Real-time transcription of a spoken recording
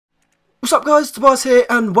What's up guys, Tobias here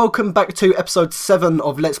and welcome back to episode 7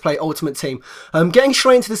 of Let's Play Ultimate Team. Getting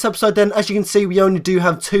straight into this episode then, as you can see we only do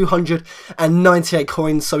have 298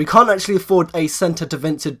 coins, so we can't actually afford a centre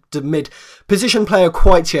defensive mid position player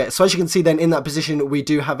quite yet. So as you can see then, in that position we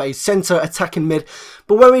do have a centre attacking mid,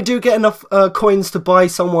 but when we do get enough coins to buy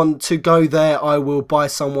someone to go there, I will buy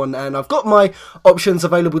someone, and I've got my options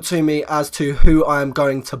available to me as to who I am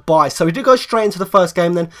going to buy. So we do go straight into the first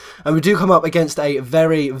game then, and we do come up against a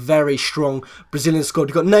very strong Brazilian squad.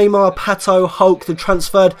 You've got Neymar, Pato, Hulk, the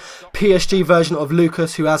transferred PSG version of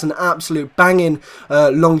Lucas, who has an absolute banging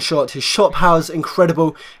long shot. His shot power is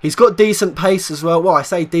incredible. He's got decent pace as well. Well, I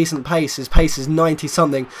say decent pace. His pace is 90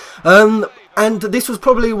 something. And this was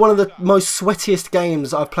probably one of the most sweatiest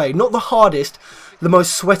games I've played. Not the hardest, the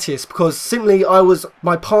most sweatiest, because simply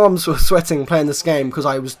my palms were sweating playing this game because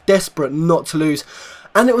I was desperate not to lose.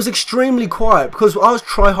 And it was extremely quiet because I was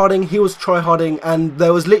tryharding, he was tryharding, and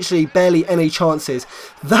there was literally barely any chances.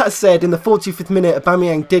 That said, in the 45th minute,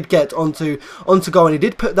 Aubameyang did get onto goal, and he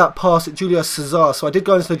did put that pass at Tobiias, so I did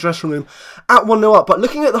go into the dressing room at 1-0 up. But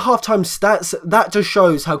looking at the halftime stats, that just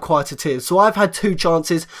shows how quiet it is. So I've had 2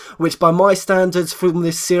 chances, which by my standards from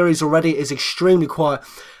this series already is extremely quiet.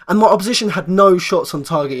 And my opposition had no shots on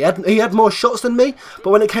target. He had more shots than me, but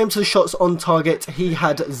when it came to the shots on target, he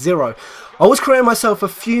had 0. I was creating myself a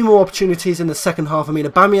few more opportunities in the second half. I mean,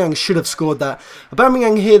 Aubameyang should have scored that.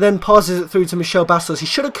 Aubameyang here then passes it through to Michel Bastos. He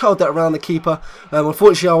should have curled that around the keeper.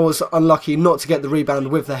 Unfortunately, I was unlucky not to get the rebound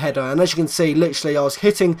with the header. And as you can see, literally, I was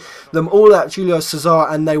hitting them all at Julio Cesar,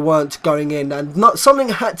 and they weren't going in. And something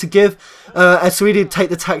had to give, so he did take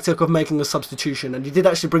the tactic of making a substitution. And he did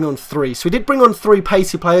actually bring on 3. So he did bring on 3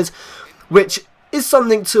 pacey players, which is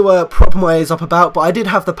something to prop my ears up about, but I did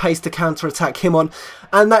have the pace to counter-attack him on,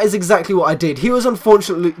 and that is exactly what I did. He was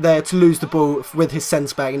unfortunately there to lose the ball with his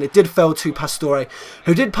centre-back, and it did fall to Pastore,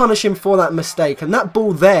 who did punish him for that mistake. And that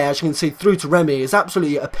ball there, as you can see, through to Remy, is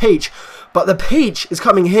absolutely a peach. But the peach is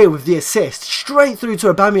coming here with the assist, straight through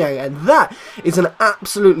to Aubameyang, and that is an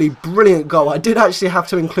absolutely brilliant goal. I did actually have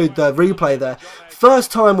to include the replay there.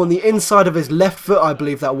 First time on the inside of his left foot, I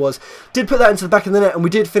believe that was. Did put that into the back of the net, and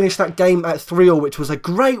we did finish that game at 3-0, which was a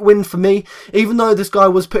great win for me. Even though this guy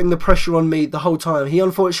was putting the pressure on me the whole time, he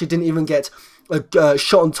unfortunately didn't even get a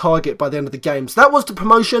shot on target by the end of the game. So that was the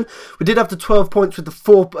promotion. We did have the 12 points with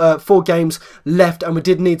the 4 games left, and we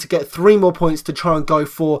did need to get 3 more points to try and go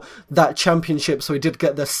for that championship. So we did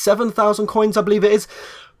get the 7,000 coins, I believe it is.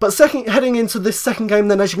 But heading into this second game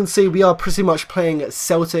then, as you can see, we are pretty much playing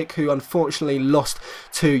Celtic, who unfortunately lost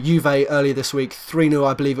to Juve earlier this week, 3-0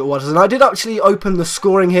 I believe it was. And I did actually open the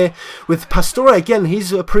scoring here with Pastore. Again,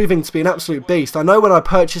 he's proving to be an absolute beast. I know when I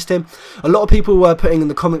purchased him, a lot of people were putting in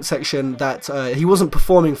the comment section that he wasn't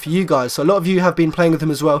performing for you guys. So a lot of you have been playing with him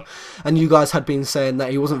as well, and you guys had been saying that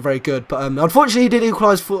he wasn't very good. But unfortunately, he did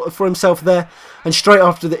equalise for himself there. And straight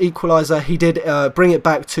after the equaliser, he did bring it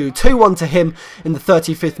back to 2-1 to him in the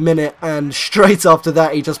 35th minute, and straight after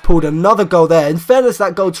that he just pulled another goal there. In fairness,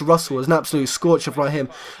 that goal to Russell was an absolute scorcher by him.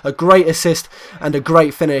 A great assist and a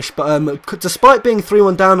great finish. But despite being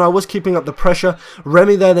 3-1 down, I was keeping up the pressure.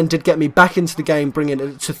 Remy there then did get me back into the game, bringing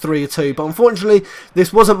it to 3-2. But unfortunately,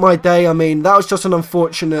 this wasn't my day. I mean, that was just an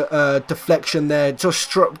unfortunate deflection there. Just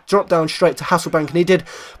dropped down straight to Hasselbank, and he did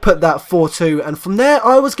put that 4-2. And from there,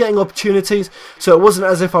 I was getting opportunities, so it wasn't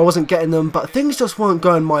as if I wasn't getting them, but things just weren't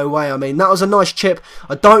going my way. I mean, that was a nice chip.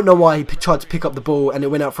 I don't know why he tried to pick up the ball and it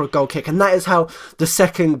went out for a goal kick, and that is how the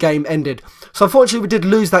second game ended. So unfortunately we did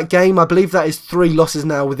lose that game. I believe that is 3 losses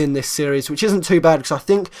now within this series, which isn't too bad because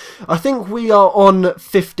I think we are on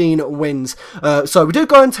 15 wins. So we do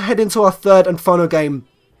go into head into our third and final game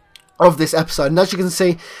of this episode, and as you can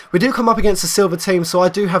see, we do come up against a silver team, so I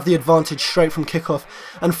do have the advantage straight from kickoff.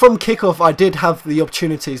 And from kickoff, I did have the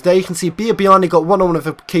opportunities. There you can see Biani got one-on-one with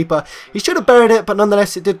a keeper. He should have buried it, but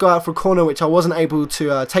nonetheless, it did go out for a corner, which I wasn't able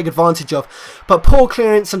to take advantage of. But poor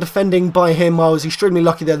clearance and defending by him. I was extremely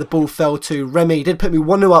lucky there. The ball fell to Remy. He did put me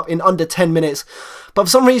 1-0 up in under 10 minutes. But for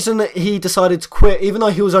some reason, he decided to quit. Even though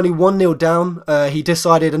he was only 1-0 down, he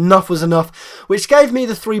decided enough was enough, which gave me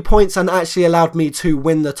the 3 points and actually allowed me to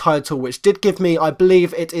win the title, which did give me, I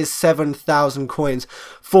believe it is 7,000 coins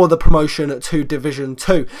for the promotion to Division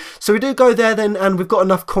 2. So we do go there then, and we've got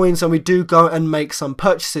enough coins, and we do go and make some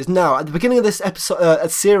purchases. Now, at the beginning of this episode,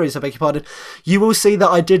 series, I beg your pardon, you will see that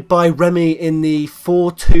I did buy Remy in the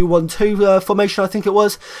 4-2-1-2 formation, I think it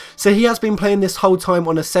was. So he has been playing this whole time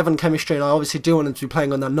on a 7 chemistry, and I obviously do want him to be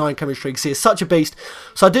playing on that 9 chemistry because he is such a beast.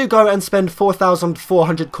 So I do go and spend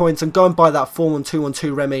 4,400 coins and go and buy that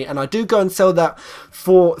 4-1-2-1-2 Remy, and I do go and sell that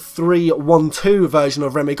for 312 version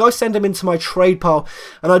of Remy. Go send him into my trade pile,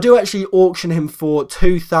 and I do actually auction him for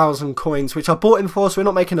 2,000 coins, which I bought him for, so we're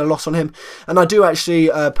not making a loss on him. And I do actually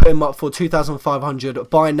put him up for 2,500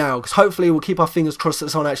 buy now, because hopefully we'll keep our fingers crossed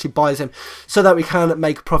that someone actually buys him so that we can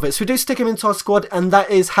make profits. We do stick him into our squad, and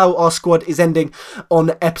that is how our squad is ending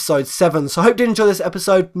on episode 7. So I hope you did enjoy this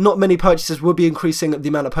episode. Not many purchases, will be increasing the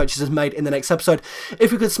amount of purchases made in the next episode.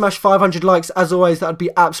 If we could smash 500 likes, as always, that would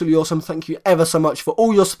be absolutely awesome. Thank you ever so much for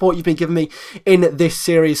all your support you've been giving me in this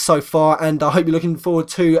series so far, and I hope you're looking forward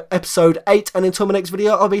to episode 8, and until my next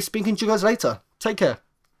video, I'll be speaking to you guys later. Take care.